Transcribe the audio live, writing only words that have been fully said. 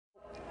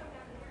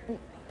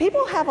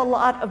people have a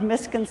lot of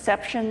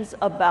misconceptions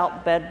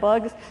about bed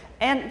bugs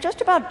and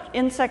just about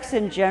insects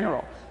in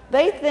general.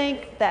 They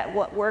think that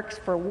what works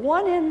for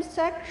one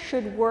insect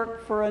should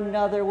work for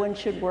another one,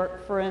 should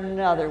work for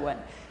another one.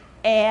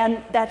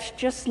 And that's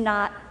just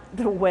not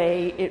the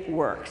way it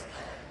works.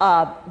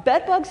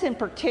 Bed bugs in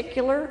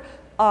particular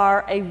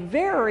are a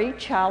very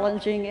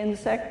challenging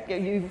insect.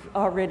 You've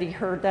already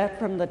heard that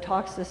from the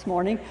talks this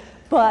morning,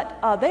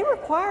 but they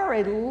require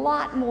a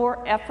lot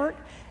more effort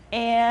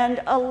and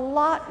a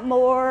lot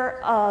more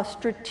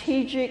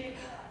strategic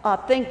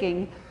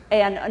thinking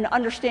and an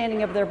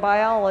understanding of their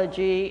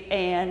biology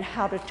and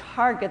how to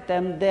target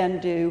them than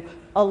do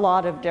a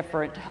lot of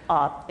different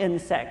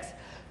insects.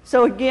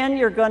 So again,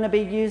 you're going to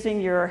be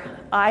using your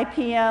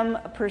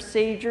IPM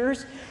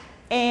procedures.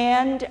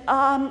 And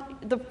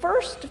the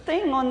first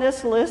thing on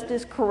this list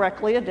is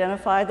correctly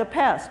identify the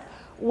pest.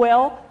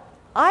 Well,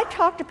 I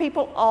talk to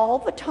people all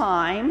the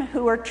time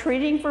who are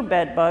treating for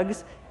bed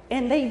bugs,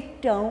 and they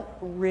don't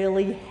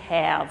really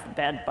have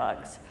bed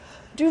bugs.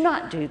 Do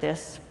not do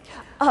this.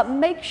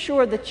 Make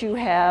sure that you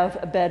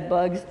have bed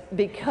bugs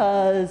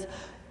because,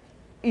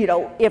 you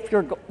know,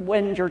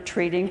 when you're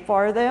treating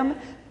for them,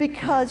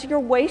 because you're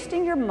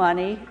wasting your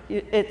money.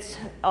 It's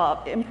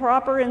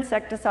improper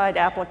insecticide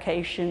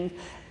application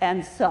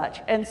and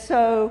such. And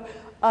so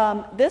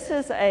this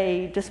is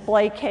a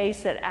display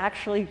case that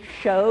actually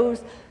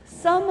shows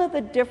some of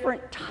the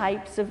different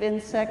types of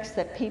insects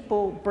that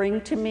people bring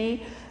to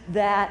me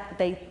that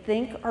they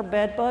think are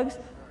bed bugs.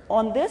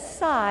 On this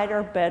side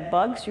are bed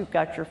bugs. You've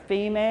got your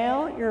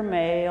female, your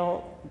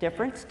male,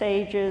 different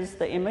stages,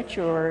 the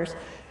immatures,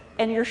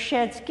 and your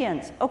shed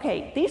skins.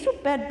 Okay, these are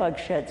bed bug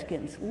shed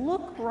skins.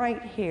 Look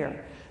right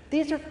here.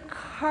 These are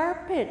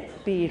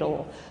carpet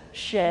beetle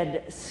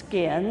shed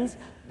skins.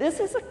 This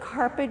is a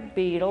carpet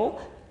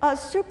beetle.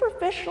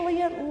 Superficially,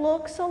 it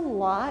looks a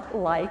lot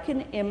like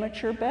an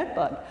immature bed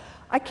bug.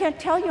 I can't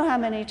tell you how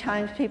many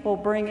times people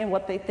bring in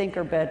what they think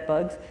are bed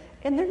bugs,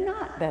 and they're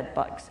not bed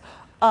bugs.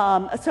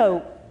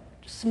 So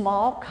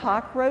small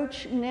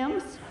cockroach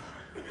nymphs,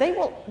 they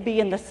will be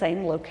in the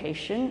same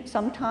location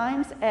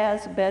sometimes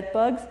as bed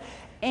bugs,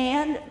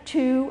 and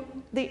to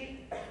the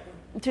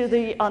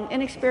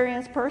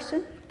inexperienced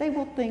person, they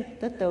will think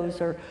that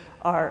those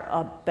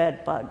are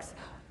bed bugs.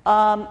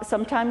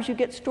 Sometimes you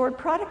get stored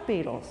product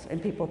beetles,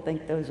 and people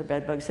think those are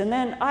bed bugs. And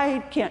then I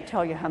can't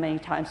tell you how many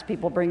times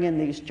people bring in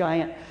these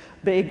giant,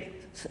 big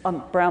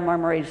brown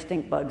marmorated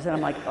stink bugs, and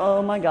I'm like,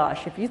 oh my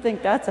gosh, if you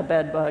think that's a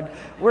bed bug,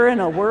 we're in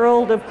a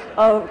world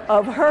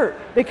of hurt,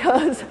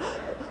 because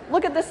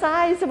look at the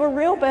size of a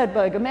real bed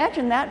bug.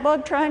 Imagine that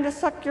bug trying to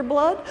suck your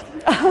blood.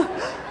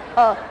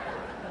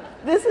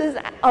 This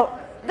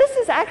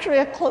is actually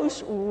a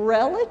close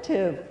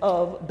relative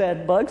of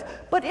bed bugs,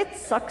 but it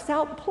sucks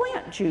out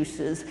plant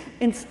juices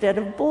instead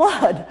of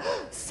blood.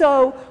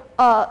 So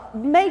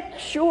make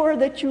sure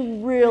that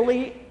you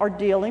really are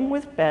dealing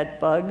with bed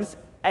bugs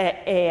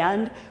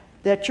and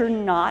that you're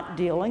not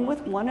dealing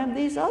with one of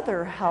these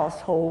other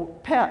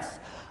household pests.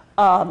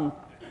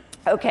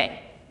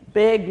 Okay,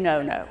 big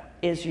no-no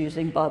is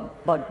using bug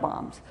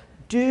bombs.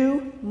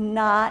 Do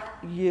not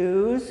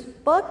use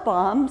bug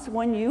bombs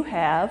when you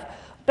have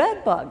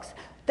bed bugs.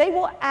 They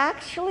will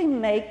actually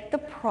make the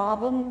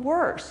problem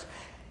worse.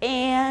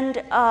 And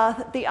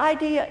the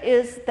idea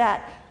is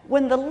that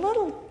when the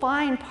little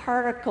fine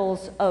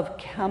particles of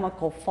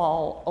chemical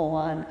fall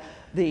on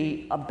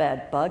the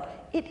bed bug,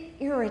 it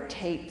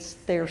irritates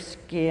their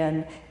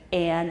skin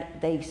and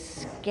they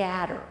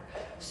scatter.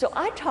 So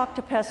I talk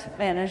to pest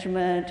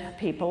management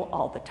people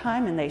all the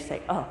time, and they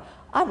say, oh,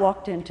 I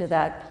walked into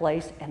that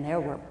place and there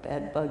were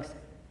bed bugs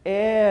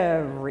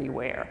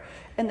everywhere,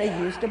 and they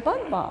used a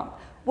bug bomb.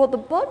 Well, the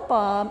bug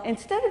bomb,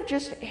 instead of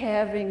just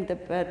having the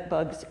bed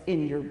bugs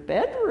in your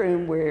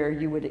bedroom where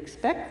you would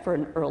expect for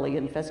an early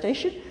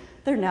infestation,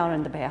 they're now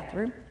in the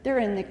bathroom, they're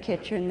in the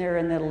kitchen, they're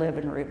in the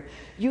living room.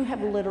 You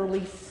have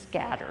literally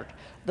scattered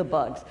the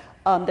bugs.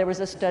 There was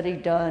a study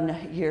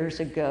done years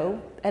ago,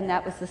 and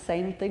that was the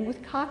same thing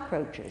with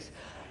cockroaches.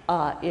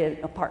 In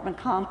apartment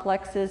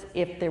complexes,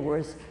 if there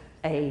was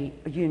a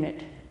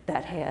unit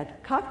that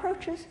had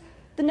cockroaches,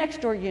 the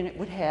next door unit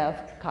would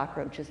have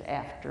cockroaches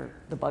after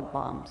the bug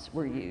bombs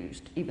were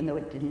used, even though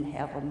it didn't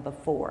have them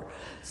before.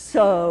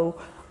 So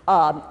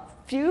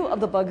few of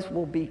the bugs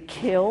will be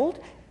killed,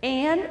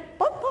 and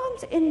bug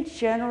bombs in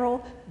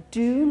general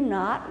do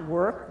not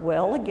work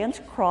well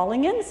against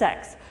crawling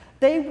insects.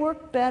 They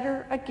work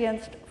better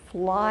against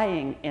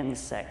flying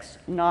insects,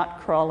 not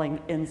crawling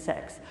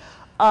insects.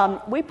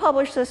 We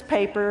published this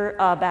paper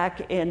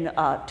back in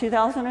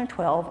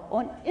 2012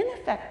 on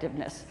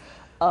ineffectiveness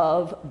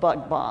of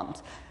bug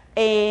bombs.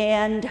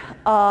 And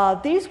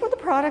these were the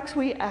products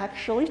we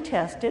actually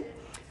tested.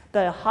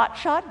 The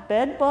Hotshot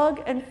Bed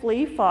Bug and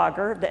Flea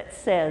Fogger that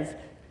says,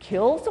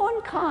 kills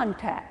on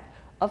contact,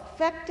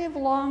 effective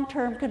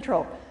long-term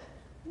control.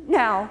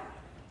 Now,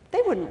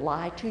 they wouldn't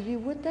lie to you,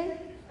 would they?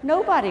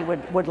 Nobody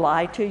would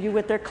lie to you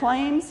with their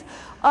claims.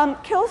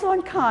 Kills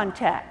on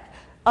contact.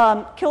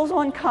 Kills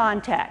on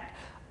contact.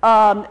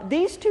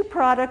 These two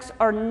products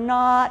are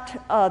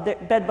not, the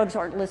bed bugs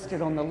aren't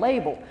listed on the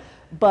label,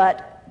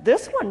 but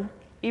this one,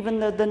 even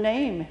the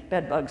name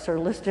bed bugs are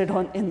listed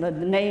in the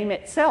name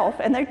itself,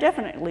 and they're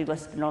definitely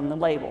listed on the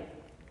label.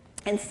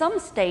 In some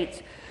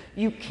states,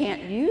 you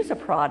can't use a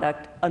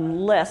product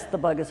unless the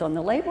bug is on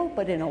the label,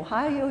 but in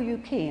Ohio you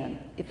can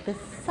if the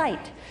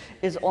site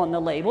is on the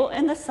label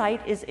and the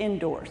site is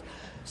indoors.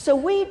 So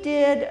we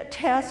did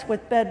tests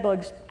with bed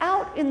bugs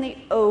out in the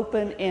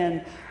open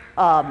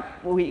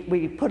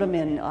we put them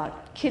in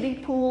kiddie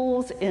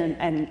pools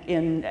and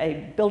in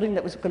a building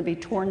that was going to be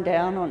torn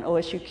down on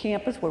OSU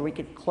campus where we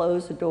could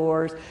close the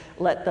doors,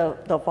 let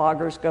the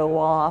foggers go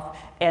off,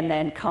 and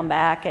then come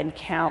back and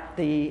count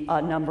the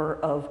number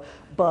of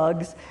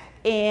bugs.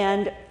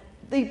 And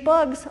the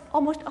bugs,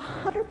 almost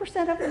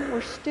 100% of them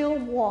were still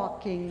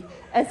walking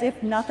as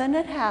if nothing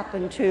had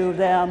happened to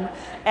them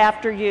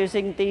after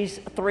using these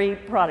three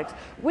products.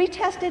 We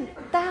tested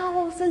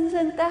thousands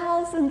and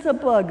thousands of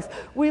bugs.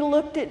 We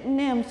looked at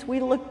nymphs,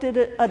 we looked at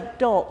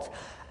adults.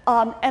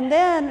 And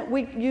then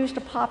we used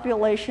a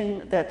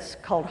population that's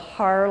called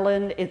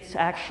Harlan. It's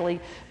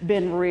actually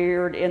been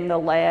reared in the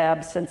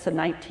lab since the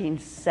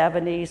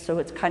 1970s, so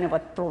it's kind of a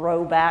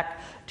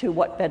throwback to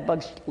what bed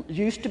bugs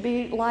used to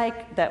be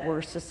like that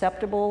were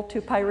susceptible to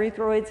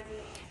pyrethroids.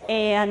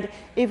 And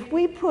if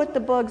we put the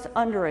bugs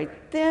under a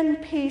thin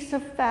piece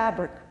of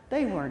fabric,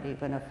 they weren't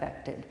even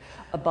affected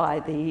by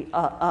the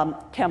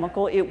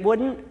chemical. It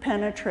wouldn't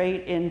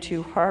penetrate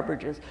into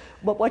harborages.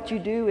 But what you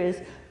do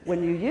is,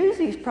 when you use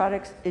these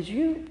products, is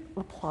you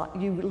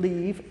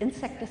leave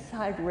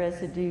insecticide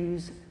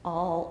residues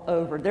all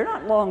over. They're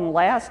not long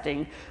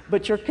lasting,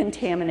 but you're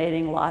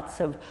contaminating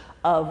lots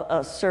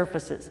of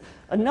surfaces.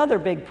 Another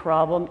big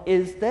problem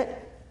is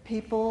that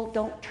people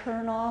don't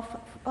turn off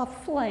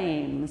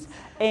flames,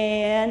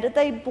 and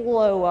they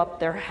blow up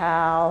their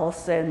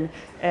house, and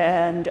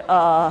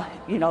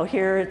you know,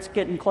 here it's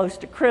getting close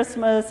to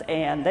Christmas,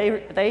 and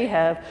they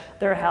have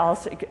their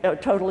house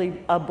totally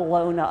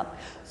blown up.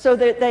 So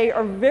they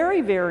are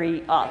very,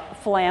 very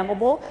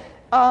flammable.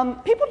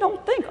 People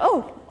don't think,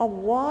 oh, a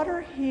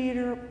water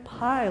heater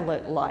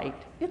pilot light,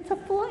 it's a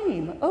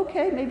flame.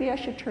 Okay, maybe I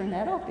should turn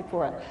that off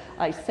before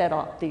I set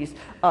off these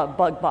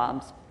bug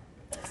bombs.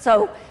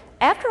 So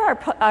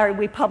after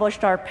we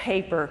published our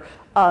paper,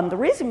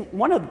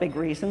 one of the big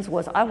reasons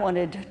was I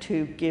wanted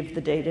to give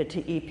the data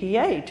to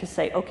EPA to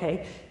say,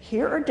 okay,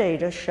 here are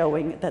data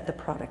showing that the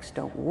products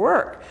don't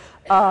work.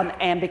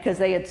 And because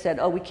they had said,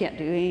 oh, we can't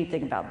do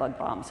anything about bug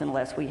bombs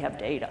unless we have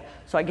data.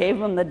 So I gave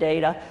them the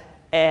data,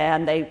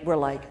 and they were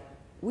like,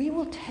 we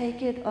will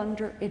take it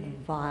under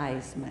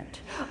advisement.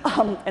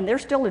 And they're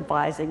still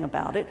advising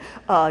about it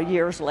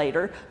years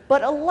later.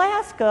 But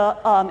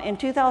Alaska in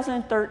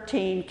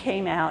 2013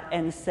 came out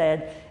and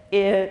said,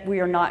 we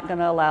are not going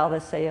to allow the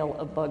sale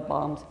of bug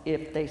bombs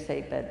if they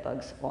say bed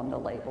bugs on the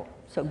label.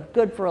 So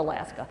good for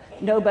Alaska.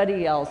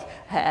 Nobody else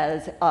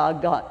has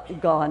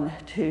gone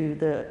to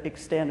the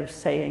extent of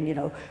saying, you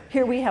know,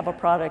 here we have a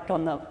product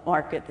on the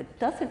market that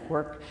doesn't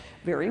work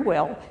very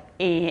well,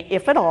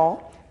 if at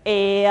all,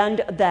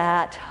 and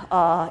that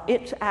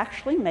it's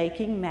actually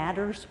making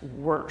matters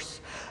worse.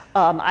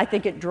 I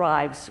think it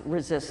drives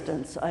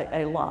resistance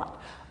a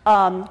lot.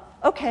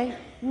 Okay,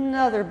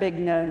 another big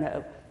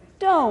no-no.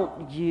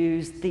 Don't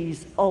use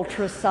these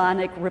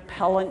ultrasonic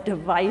repellent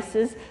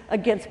devices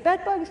against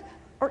bed bugs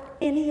or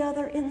any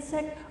other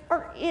insect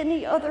or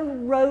any other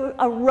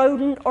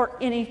rodent or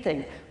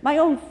anything. My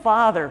own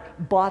father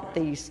bought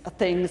these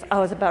things. I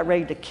was about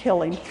ready to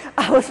kill him.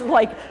 I was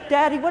like,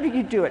 Daddy, what are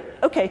you doing?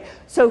 Okay,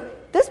 so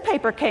this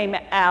paper came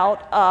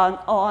out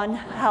on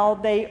how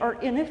they are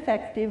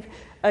ineffective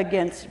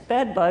against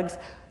bed bugs.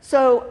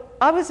 So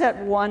I was at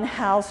one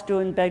house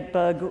doing bed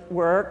bug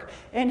work,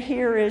 and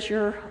here is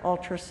your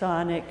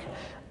ultrasonic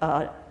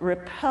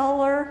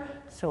repeller.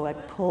 So I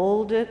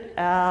pulled it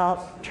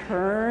out,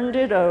 turned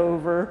it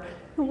over,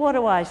 and what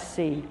do I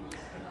see?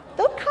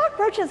 Those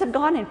cockroaches have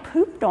gone and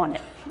pooped on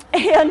it.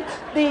 And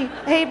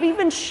they've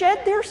even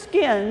shed their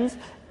skins,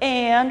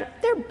 and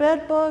there are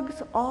bed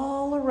bugs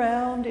all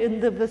around in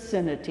the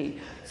vicinity.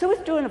 So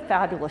it's doing a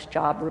fabulous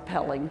job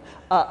repelling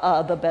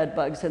the bed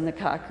bugs and the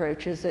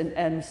cockroaches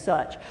and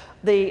such.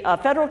 The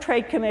Federal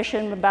Trade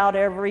Commission about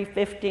every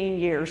 15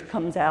 years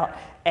comes out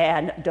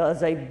and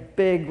does a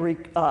big,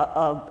 what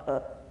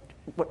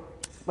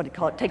do you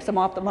call it, takes them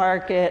off the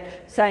market,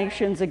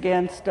 sanctions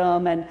against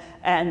them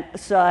and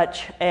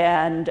such,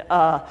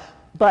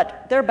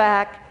 but they're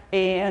back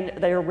and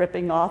they're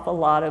ripping off a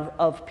lot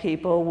of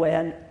people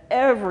when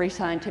every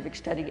scientific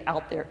study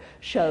out there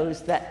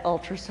shows that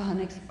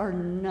ultrasonics are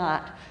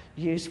not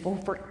useful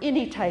for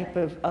any type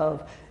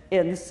of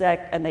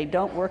insect, and they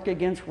don't work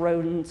against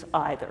rodents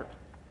either.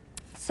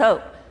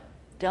 So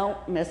don't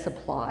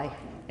misapply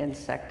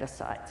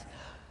insecticides.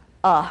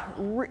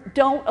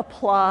 Don't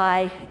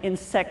apply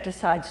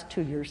insecticides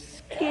to your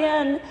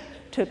skin,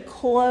 to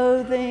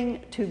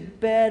clothing, to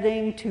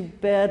bedding, to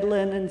bed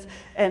linens,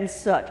 and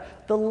such.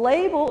 The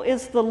label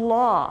is the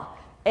law.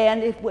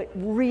 And if we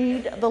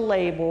read the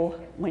label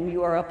when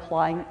you are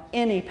applying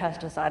any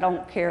pesticide. I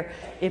don't care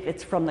if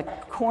it's from the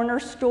corner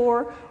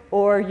store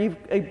or you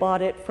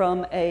bought it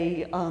from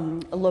a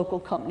local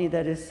company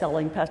that is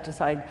selling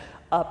pesticide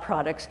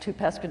products to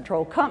pest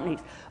control companies.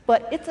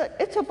 But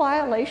it's a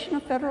violation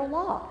of federal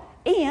law,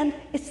 and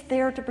it's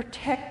there to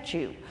protect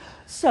you.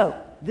 So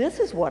this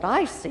is what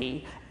I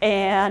see,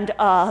 and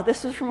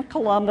this is from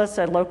Columbus.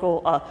 A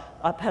local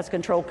pest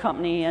control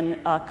company in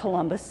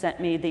Columbus sent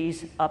me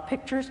these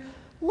pictures.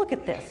 Look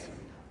at this.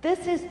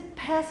 This is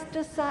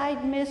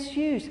pesticide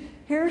misuse.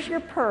 Here's your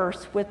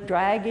purse with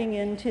dragging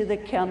into the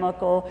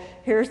chemical.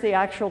 Here's the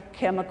actual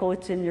chemical.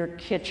 It's in your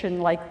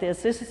kitchen like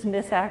this. This is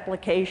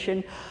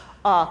misapplication.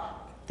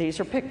 These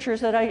are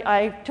pictures that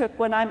I took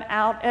when I'm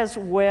out as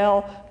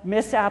well.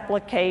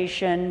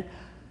 Misapplication.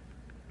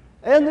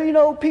 And you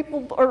know,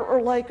 people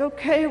are like,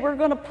 okay, we're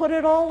going to put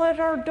it all at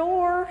our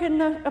door in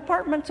the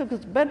apartments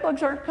because bed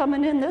bugs aren't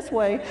coming in this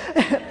way.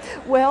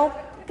 Well,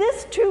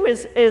 this too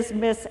is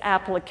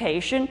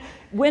misapplication.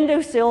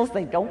 Windowsills,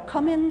 they don't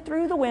come in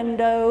through the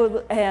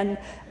window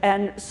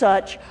and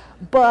such.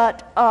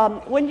 But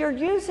when you're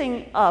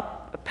using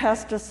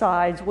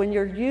pesticides, when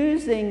you're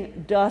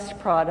using dust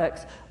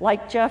products,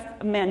 like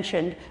Jeff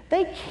mentioned,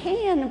 they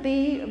can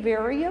be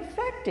very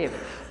effective.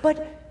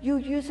 But you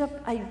use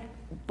a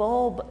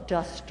bulb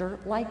duster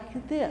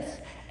like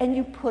this, and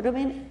you put them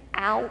in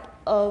out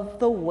of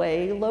the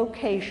way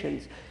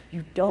locations.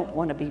 You don't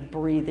want to be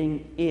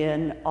breathing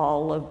in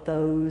all of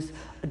those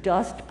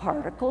dust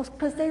particles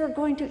because they are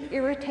going to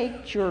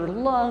irritate your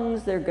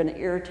lungs, they're going to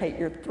irritate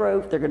your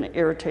throat, they're going to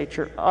irritate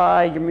your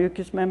eye, your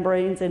mucous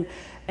membranes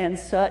and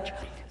such.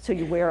 So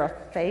you wear a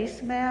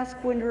face mask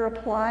when you're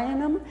applying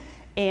them,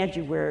 and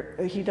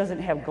he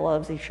doesn't have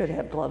gloves, he should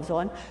have gloves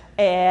on,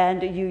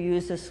 and you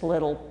use this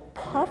little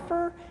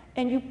puffer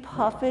and you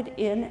puff it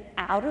in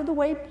out of the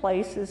way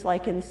places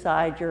like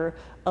inside your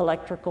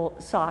electrical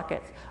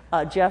sockets.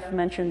 Jeff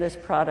mentioned this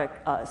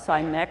product,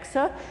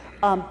 Cymexa,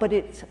 but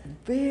it's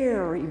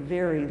very,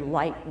 very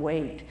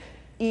lightweight,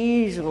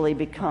 easily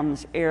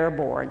becomes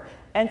airborne.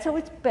 And so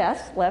it's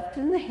best left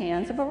in the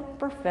hands of a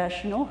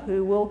professional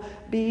who will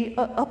be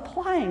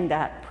applying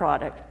that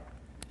product.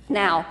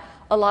 Now,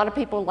 a lot of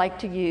people like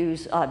to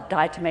use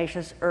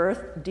diatomaceous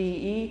earth,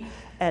 DE,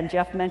 and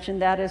Jeff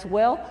mentioned that as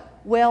well.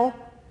 Well,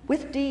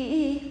 with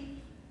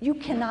DE, you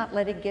cannot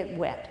let it get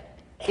wet.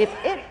 If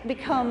it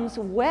becomes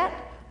wet,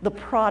 the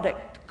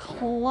product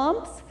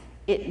clumps,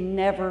 it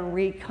never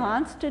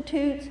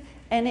reconstitutes,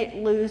 and it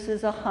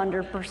loses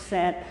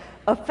 100%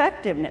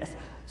 effectiveness.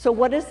 So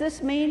what does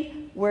this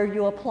mean? Where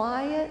you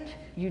apply it,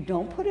 you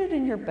don't put it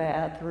in your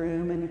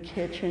bathroom and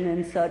kitchen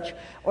and such,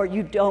 or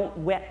you don't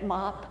wet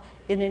mop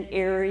in an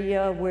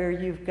area where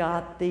you've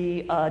got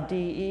the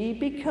DE,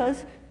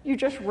 because you're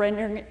just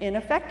rendering it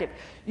ineffective.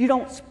 You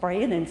don't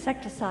spray an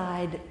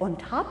insecticide on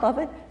top of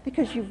it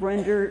because you've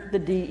rendered the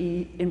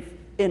DE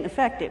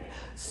ineffective.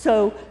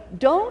 So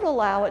don't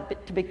allow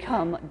it to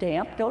become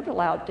damp, don't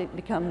allow it to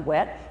become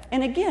wet,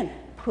 and again,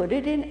 put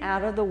it in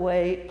out of the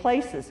way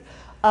places.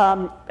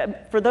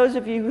 For those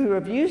of you who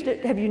have used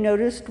it, have you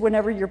noticed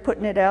whenever you're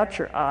putting it out,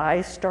 your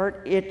eyes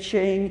start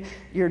itching,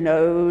 your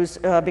nose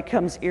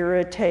becomes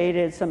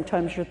irritated,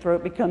 sometimes your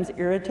throat becomes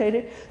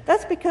irritated?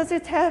 That's because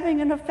it's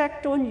having an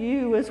effect on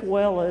you as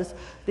well as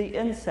the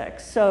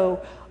insects.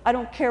 So I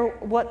don't care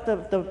what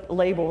the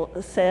label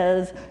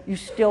says, you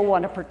still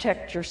want to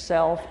protect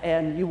yourself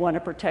and you want to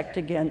protect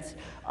against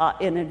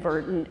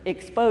inadvertent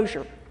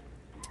exposure.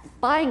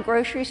 Buying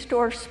grocery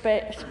store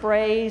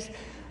sprays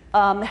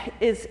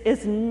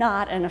is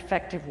not an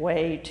effective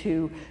way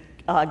to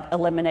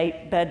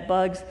eliminate bed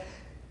bugs.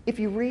 If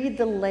you read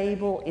the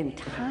label in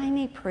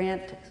tiny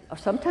print, or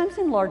sometimes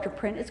in larger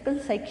print, it's going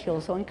to say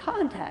kills on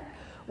contact.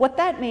 What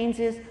that means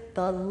is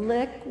the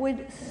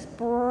liquid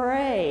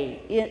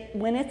spray,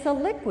 when it's a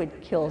liquid,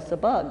 kills the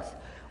bugs.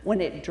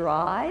 When it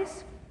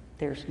dries,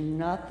 there's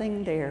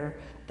nothing there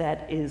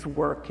that is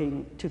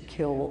working to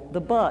kill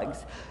the bugs.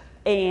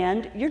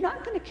 And you're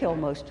not going to kill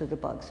most of the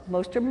bugs.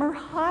 Most of them are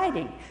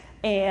hiding.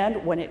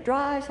 And when it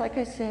dries, like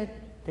I said,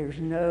 there's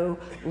no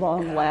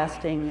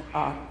long-lasting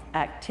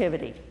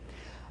activity.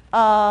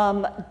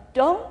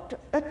 Don't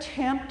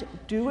attempt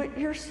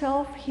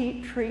do-it-yourself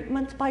heat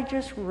treatments by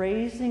just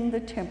raising the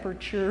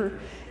temperature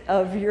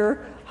of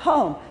your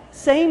home.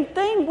 Same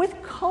thing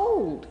with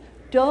cold.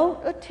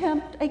 Don't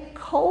attempt a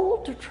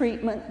cold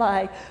treatment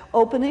by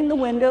opening the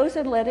windows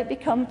and let it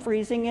become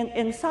freezing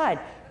inside.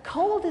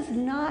 Cold is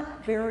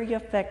not very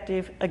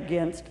effective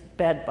against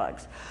bed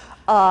bugs.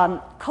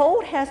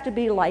 Cold has to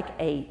be like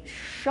a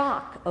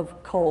shock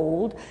of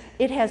cold.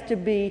 It has to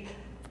be,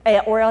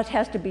 or it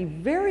has to be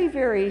very,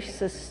 very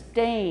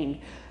sustained.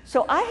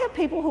 So I have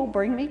people who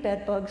bring me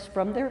bed bugs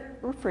from their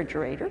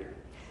refrigerator,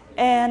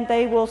 and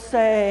they will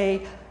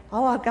say,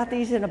 oh, I've got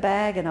these in a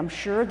bag and I'm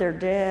sure they're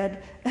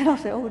dead. And I'll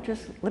say, oh,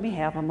 just let me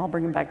have them. I'll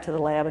bring them back to the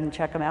lab and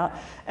check them out.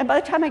 And by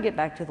the time I get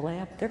back to the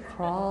lab, they're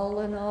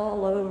crawling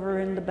all over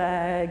in the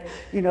bag.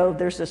 You know,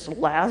 there's this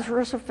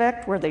Lazarus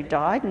effect where they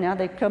died and now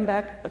they've come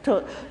back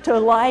to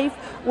life.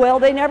 Well,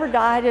 they never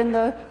died in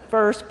the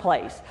first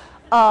place.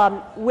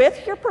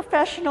 With your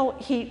professional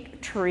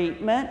heat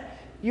treatment,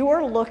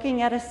 you're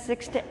looking at a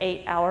 6 to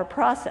 8 hour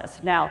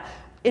process. Now,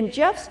 in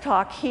Jeff's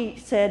talk, he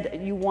said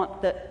you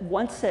want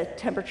once the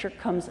temperature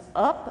comes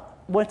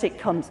up, once it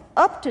comes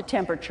up to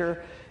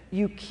temperature,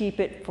 you keep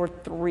it for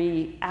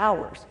 3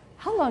 hours.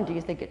 How long do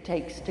you think it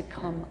takes to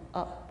come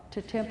up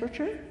to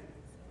temperature?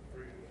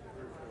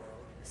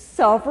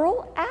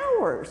 Several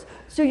hours.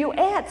 So you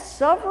add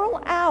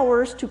several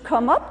hours to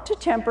come up to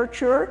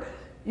temperature,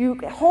 you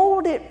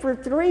hold it for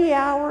 3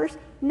 hours,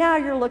 now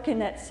you're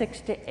looking at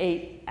 6 to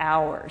 8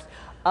 hours.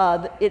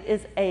 It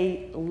is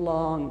a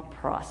long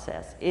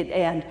process.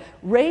 And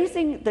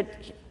raising the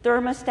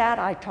thermostat,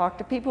 I talk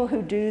to people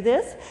who do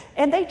this,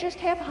 and they just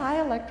have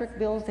high electric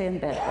bills and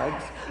bed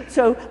bugs.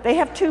 So they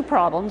have two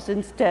problems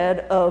instead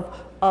of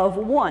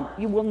one.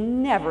 You will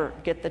never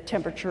get the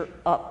temperature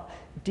up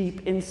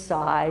deep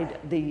inside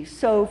the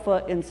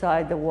sofa,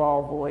 inside the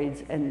wall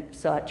voids and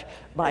such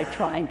by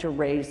trying to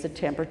raise the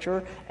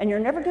temperature. And you're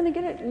never going to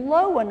get it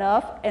low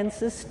enough and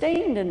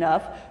sustained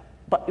enough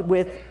but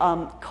with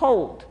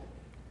cold.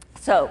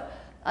 So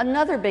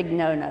another big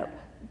no-no,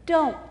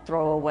 don't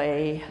throw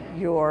away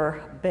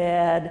your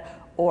bed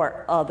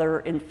or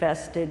other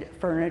infested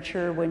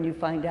furniture when you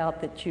find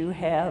out that you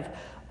have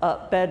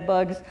bed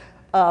bugs.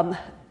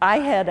 I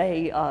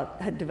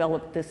had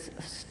developed this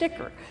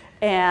sticker,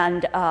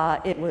 and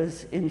it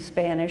was in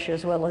Spanish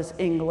as well as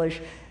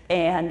English,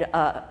 and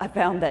I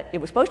found that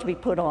it was supposed to be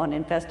put on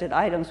infested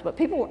items, but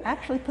people were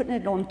actually putting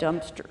it on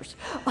dumpsters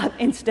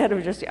instead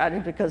of just the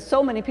items because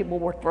so many people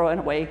were throwing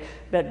away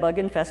bed bug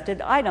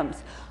infested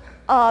items.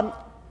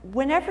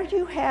 Whenever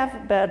you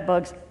have bed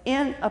bugs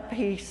in a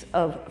piece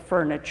of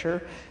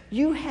furniture,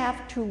 you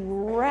have to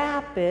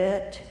wrap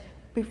it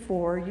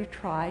before you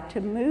try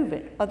to move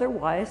it.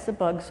 Otherwise, the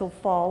bugs will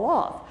fall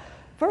off.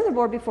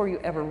 Furthermore, before you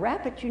ever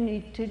wrap it, you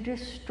need to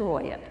destroy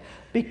it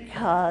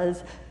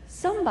because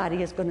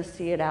somebody is going to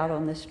see it out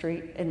on the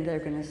street and they're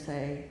going to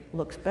say,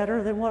 looks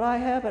better than what I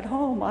have at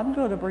home. I'm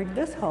going to bring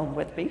this home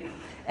with me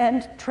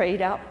and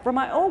trade out for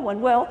my old one.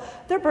 Well,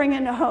 they're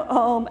bringing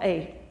home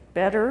a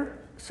better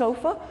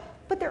sofa,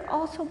 but they're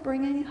also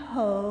bringing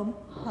home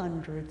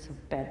hundreds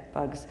of bed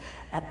bugs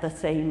at the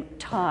same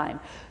time.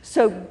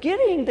 So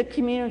getting the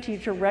community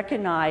to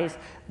recognize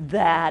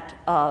that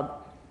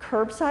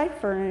curbside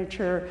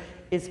furniture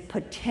is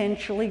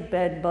potentially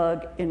bed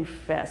bug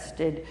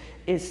infested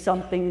is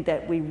something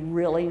that we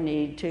really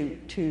need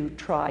to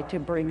try to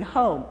bring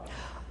home.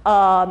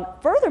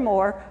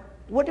 Furthermore,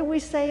 what do we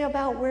say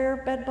about where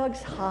bed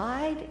bugs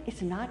hide?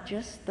 It's not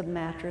just the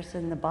mattress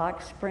and the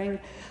box spring.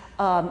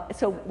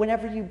 So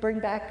whenever you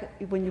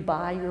when you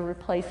buy your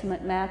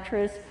replacement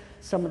mattress,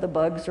 some of the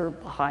bugs are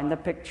behind the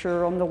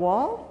picture on the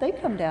wall. They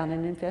come down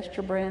and infest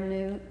your brand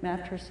new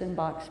mattress and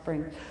box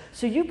spring.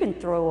 So you can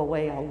throw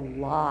away a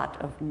lot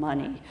of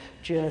money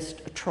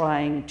just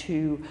trying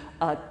to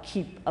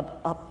keep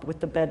up with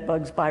the bed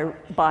bugs by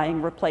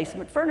buying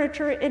replacement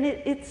furniture, and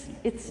it's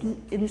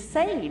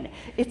insane.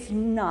 It's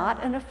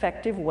not an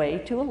effective way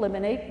to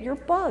eliminate your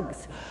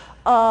bugs.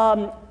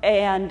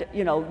 And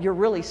you know, you're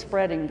really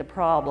spreading the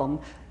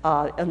problem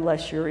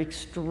unless you're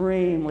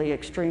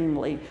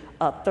extremely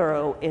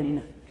thorough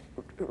in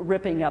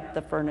ripping up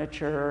the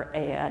furniture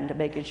and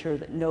making sure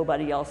that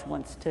nobody else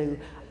wants to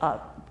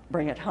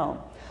bring it home.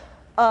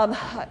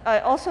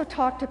 I also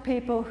talk to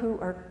people who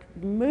are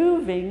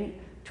moving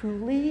to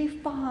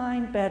leave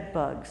behind bed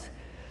bugs.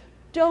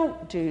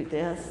 Don't do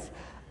this.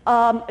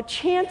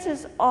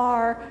 Chances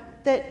are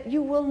that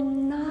you will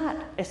not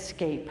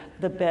escape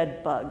the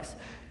bed bugs.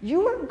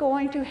 You are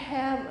going to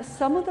have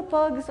some of the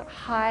bugs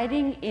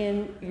hiding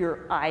in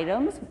your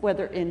items,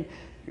 whether in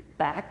your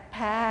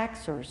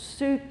backpacks or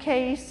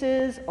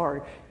suitcases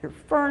or your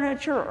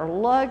furniture or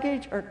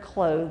luggage or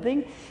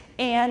clothing,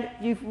 and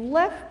you've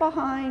left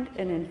behind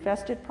an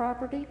infested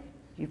property.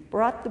 You've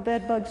brought the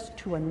bed bugs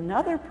to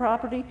another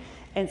property,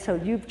 and so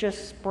you've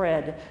just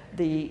spread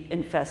the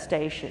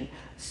infestation.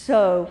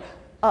 So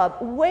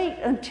wait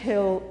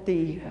until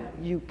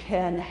you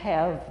can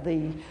have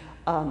the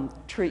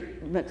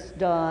treatments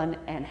done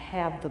and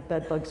have the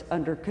bed bugs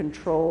under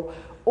control,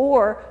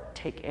 or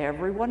take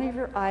every one of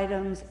your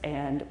items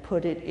and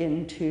put it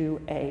into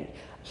a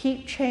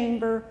heat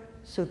chamber,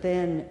 so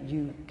then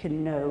you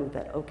can know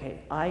that, okay,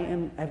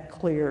 I've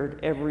cleared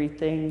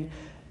everything.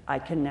 I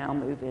can now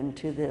move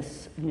into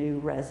this new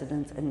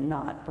residence and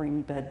not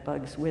bring bed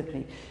bugs with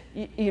me.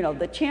 You know,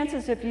 the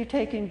chances of you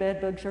taking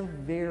bed bugs are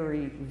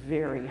very,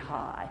 very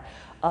high.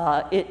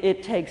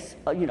 It takes,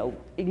 you know,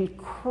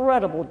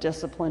 incredible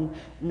discipline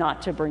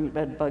not to bring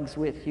bed bugs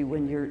with you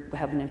when you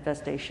have an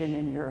infestation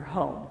in your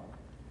home.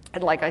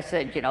 And like I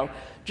said,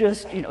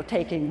 just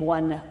taking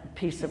one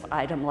piece of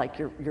item like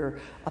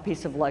a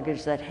piece of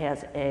luggage that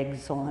has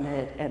eggs on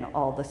it and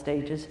all the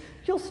stages,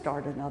 you'll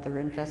start another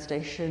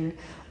infestation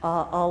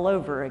all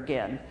over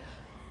again.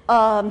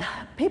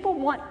 People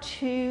want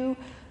to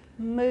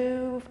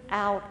move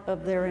out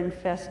of their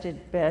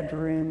infested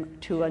bedroom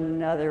to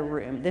another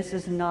room. This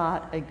is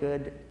not a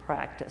good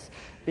practice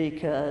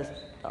because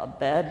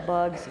bed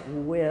bugs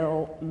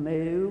will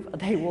move.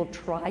 They will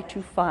try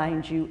to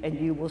find you and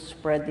you will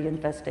spread the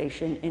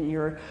infestation in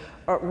your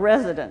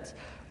residence.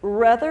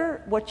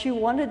 Rather, what you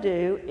want to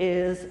do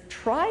is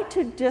try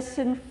to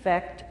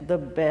disinfect the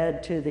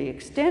bed to the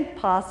extent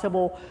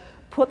possible,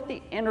 put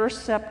the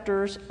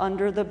interceptors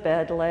under the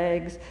bed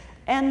legs,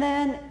 and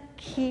then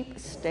keep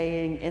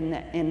staying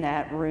in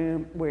that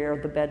room where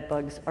the bed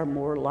bugs are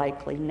more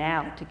likely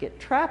now to get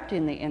trapped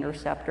in the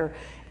interceptor,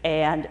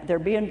 and they're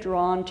being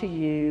drawn to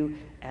you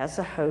as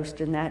a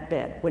host in that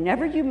bed.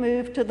 Whenever you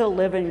move to the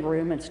living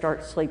room and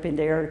start sleeping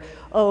there,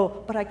 oh,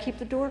 but I keep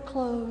the door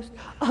closed.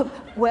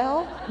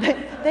 Well,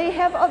 they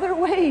have other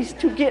ways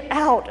to get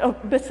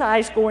out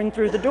besides going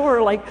through the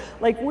door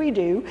like we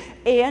do,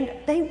 and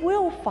they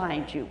will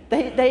find you.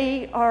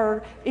 They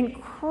are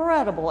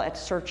incredible at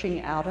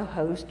searching out a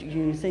host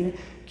using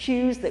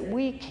cues that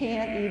we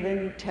can't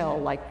even tell,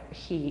 like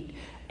heat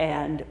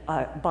and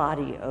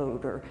body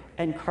odor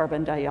and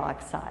carbon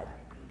dioxide.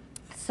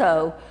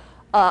 So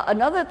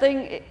another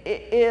thing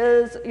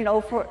is,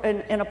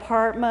 in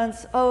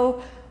apartments,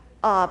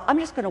 I'm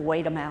just going to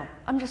wait them out.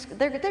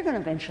 They're going to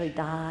eventually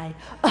die.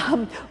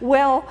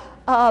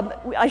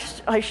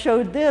 I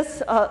showed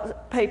this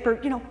paper.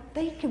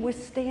 They can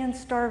withstand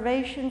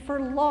starvation for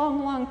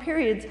long, long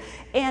periods.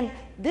 And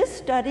this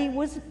study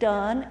was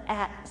done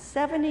at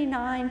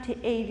 79 to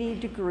 80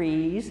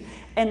 degrees,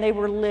 and they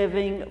were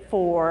living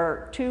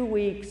for 2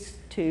 weeks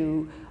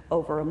to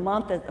over a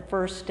month at the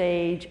first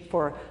stage,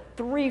 for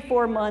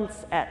 3-4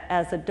 months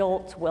as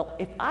adults. Well,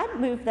 if I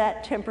move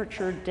that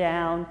temperature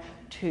down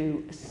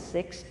to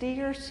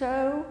 60 or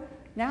so,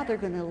 now they're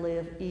going to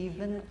live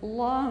even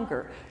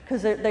longer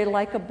because they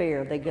like a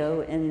bear. They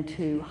go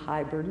into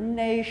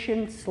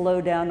hibernation, slow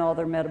down all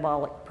their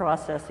metabolic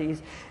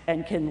processes,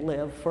 and can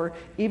live for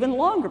even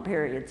longer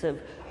periods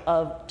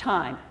of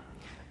time.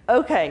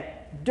 Okay,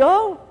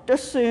 don't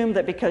assume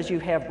that because you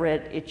have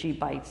red itchy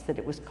bites that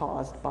it was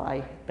caused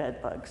by bed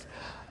bugs.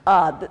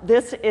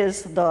 This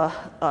is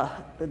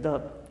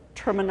the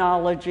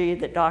terminology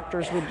that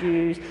doctors would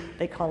use.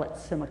 They call it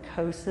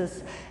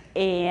silicosis,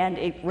 and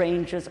it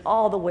ranges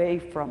all the way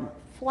from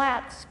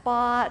flat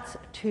spots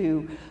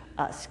to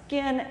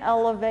skin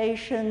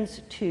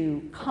elevations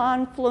to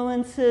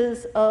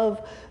confluences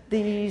of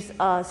these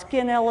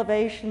skin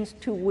elevations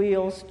to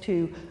wheals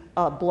to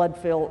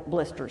blood-filled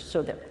blisters.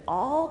 So there are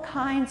all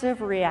kinds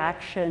of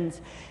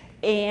reactions,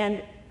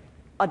 and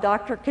a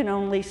doctor can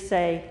only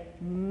say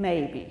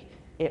maybe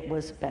it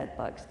was bed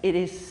bugs. It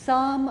is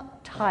some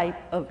type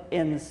of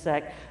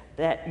insect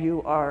that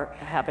you are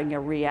having a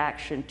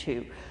reaction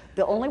to.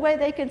 The only way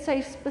they can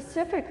say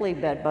specifically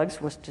bed bugs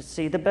was to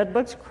see the bed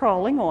bugs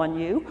crawling on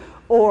you,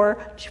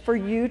 or for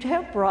you to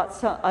have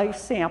brought a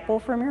sample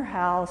from your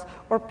house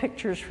or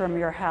pictures from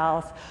your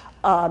house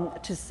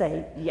to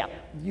say, yeah,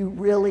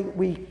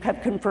 we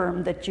have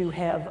confirmed that you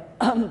have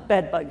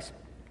bed bugs.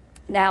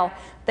 Now,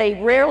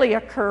 they rarely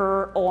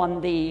occur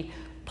on the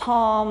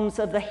palms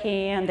of the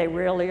hand. They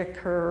rarely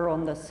occur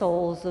on the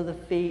soles of the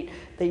feet.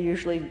 They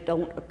usually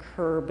don't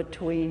occur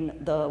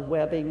between the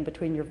webbing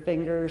between your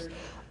fingers.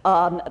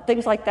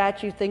 Things like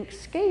that, you think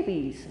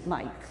scabies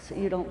mites.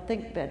 You don't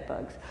think bed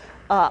bugs.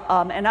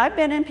 And I've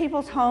been in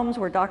people's homes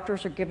where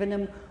doctors are giving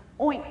them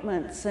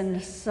ointments and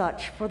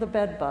such for the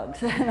bed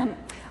bugs. And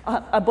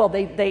well,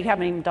 they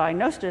haven't even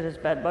diagnosed it as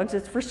bed bugs.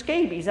 It's for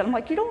scabies. And I'm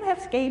like, you don't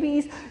have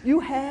scabies. You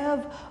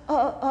have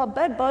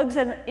bed bugs,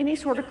 and any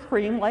sort of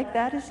cream like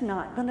that is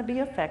not going to be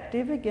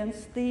effective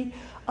against the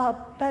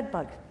bed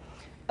bugs.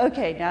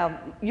 Okay, now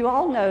you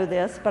all know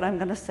this, but I'm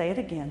going to say it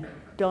again.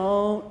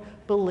 Don't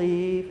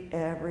believe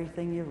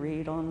everything you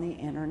read on the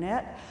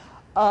internet.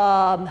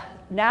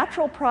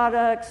 Natural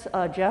products,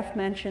 Jeff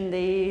mentioned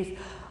these.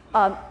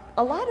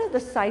 A lot of the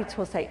sites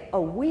will say,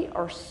 oh, we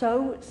are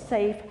so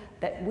safe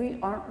that we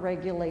aren't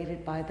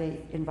regulated by the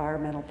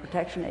Environmental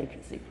Protection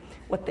Agency.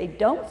 What they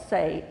don't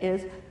say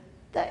is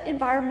the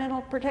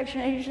Environmental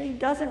Protection Agency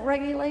doesn't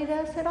regulate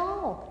us at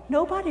all.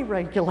 Nobody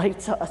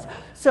regulates us.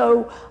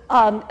 So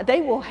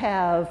they will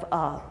have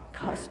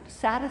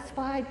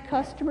satisfied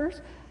customers.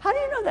 How do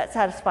you know that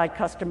satisfied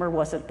customer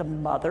wasn't the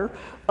mother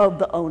of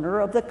the owner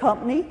of the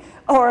company,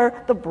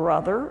 or the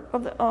brother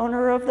of the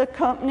owner of the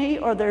company,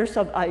 or there's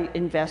some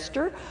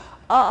investor?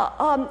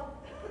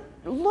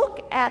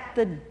 Look at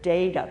the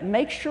data.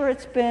 Make sure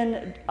it's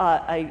been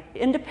an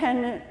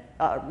independent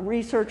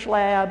research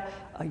lab,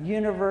 a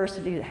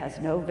university that has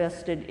no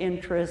vested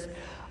interest.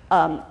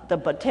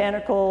 The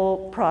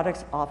botanical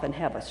products often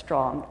have a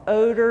strong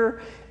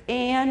odor,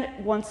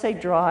 and once they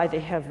dry, they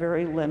have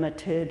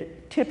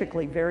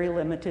typically very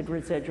limited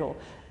residual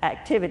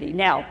activity.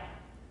 Now,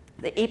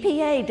 The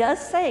EPA does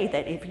say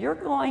that if you're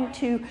going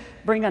to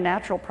bring a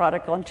natural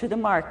product onto the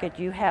market,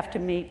 you have to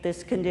meet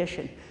this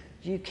condition.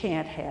 You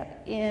can't have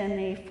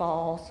any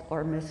false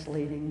or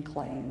misleading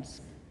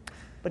claims.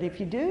 But if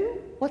you do,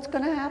 what's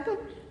going to happen?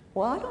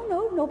 Well, I don't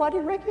know. Nobody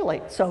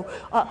regulates. So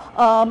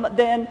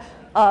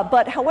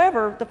but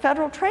however, the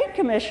Federal Trade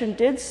Commission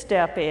did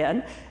step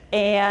in,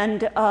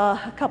 and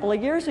a couple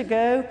of years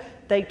ago,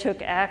 they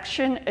took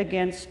action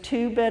against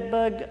 2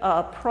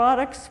 bedbug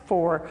products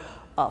for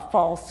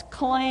false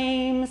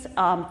claims,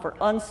 for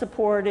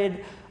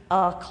unsupported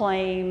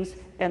claims,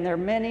 and there are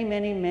many,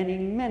 many, many,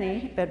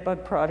 many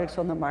bedbug products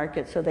on the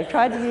market. So they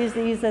tried to use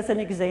these as an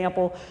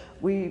example.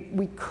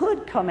 We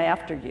could come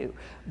after you,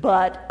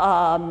 but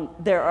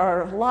there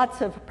are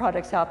lots of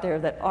products out there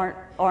that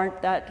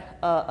aren't that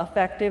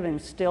effective and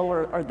still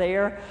are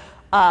there.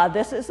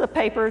 This is a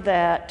paper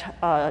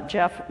that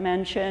Jeff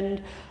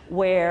mentioned,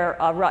 where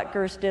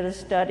Rutgers did a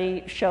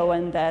study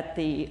showing that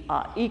the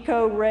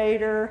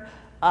Eco-Rater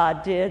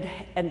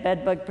and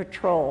Bedbug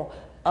Patrol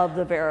of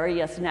the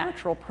various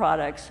natural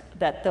products,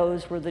 that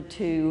those were the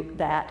 2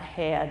 that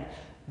had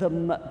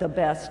the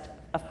best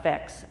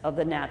effects of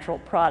the natural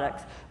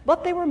products.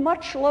 But they were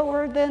much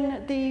lower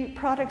than the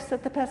products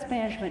that the pest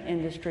management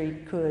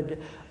industry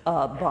could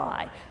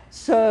buy.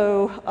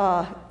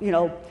 So, you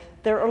know,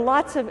 there are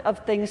lots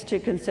of things to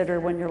consider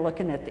when you're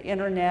looking at the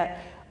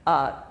internet.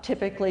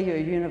 Typically, your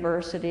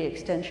university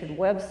extension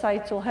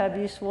websites will have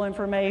useful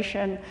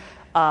information.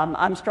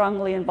 I'm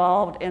strongly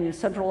involved in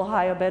Central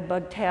Ohio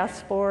Bedbug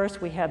Task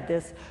Force. We have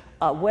this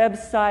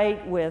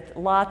website with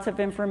lots of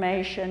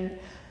information.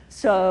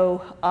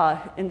 So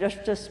in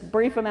just a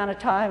brief amount of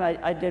time,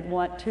 I did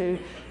want to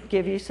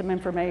give you some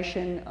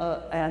information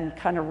and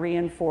kind of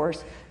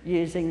reinforce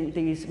using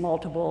these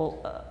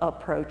multiple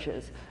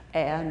approaches.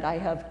 And I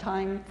have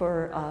time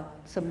for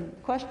some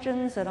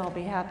questions, and I'll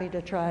be happy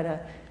to try to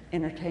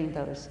entertain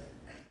those.